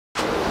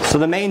So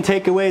the main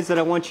takeaways that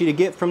I want you to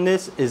get from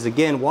this is,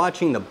 again,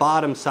 watching the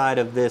bottom side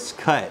of this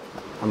cut.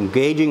 I'm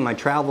gauging my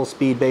travel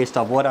speed based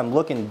off what I'm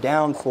looking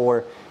down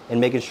for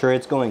and making sure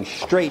it's going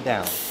straight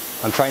down.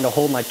 I'm trying to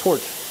hold my torch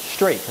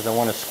straight because I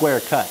want a square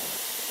cut.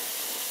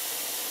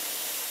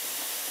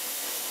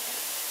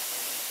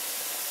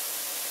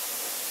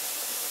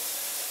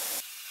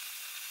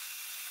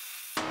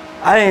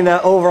 I think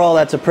that overall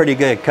that's a pretty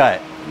good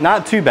cut.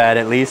 Not too bad,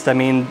 at least. I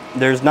mean,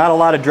 there's not a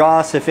lot of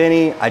dross, if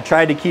any. I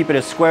tried to keep it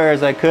as square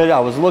as I could. I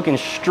was looking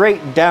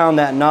straight down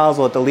that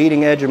nozzle at the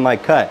leading edge of my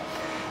cut.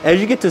 As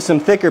you get to some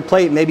thicker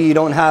plate, maybe you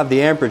don't have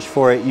the amperage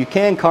for it, you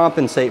can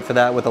compensate for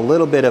that with a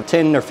little bit of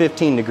 10 or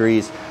 15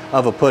 degrees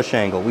of a push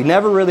angle. We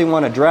never really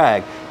want to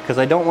drag because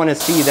I don't want to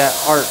see that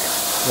arc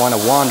want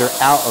to wander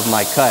out of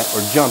my cut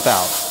or jump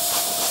out.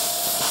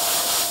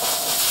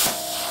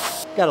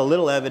 Got a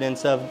little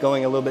evidence of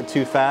going a little bit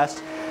too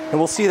fast. And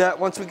we'll see that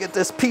once we get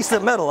this piece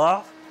of metal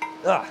off.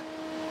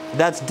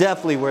 That's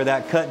definitely where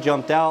that cut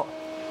jumped out,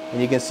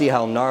 and you can see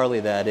how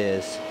gnarly that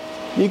is.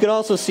 You can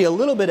also see a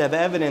little bit of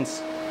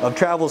evidence of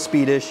travel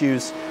speed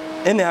issues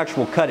in the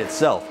actual cut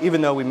itself.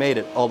 Even though we made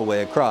it all the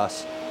way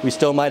across, we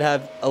still might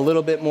have a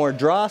little bit more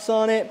dross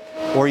on it,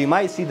 or you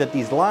might see that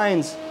these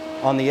lines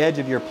on the edge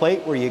of your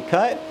plate where you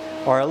cut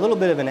are a little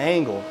bit of an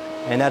angle,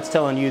 and that's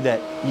telling you that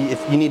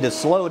if you need to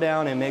slow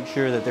down and make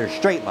sure that they're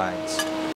straight lines.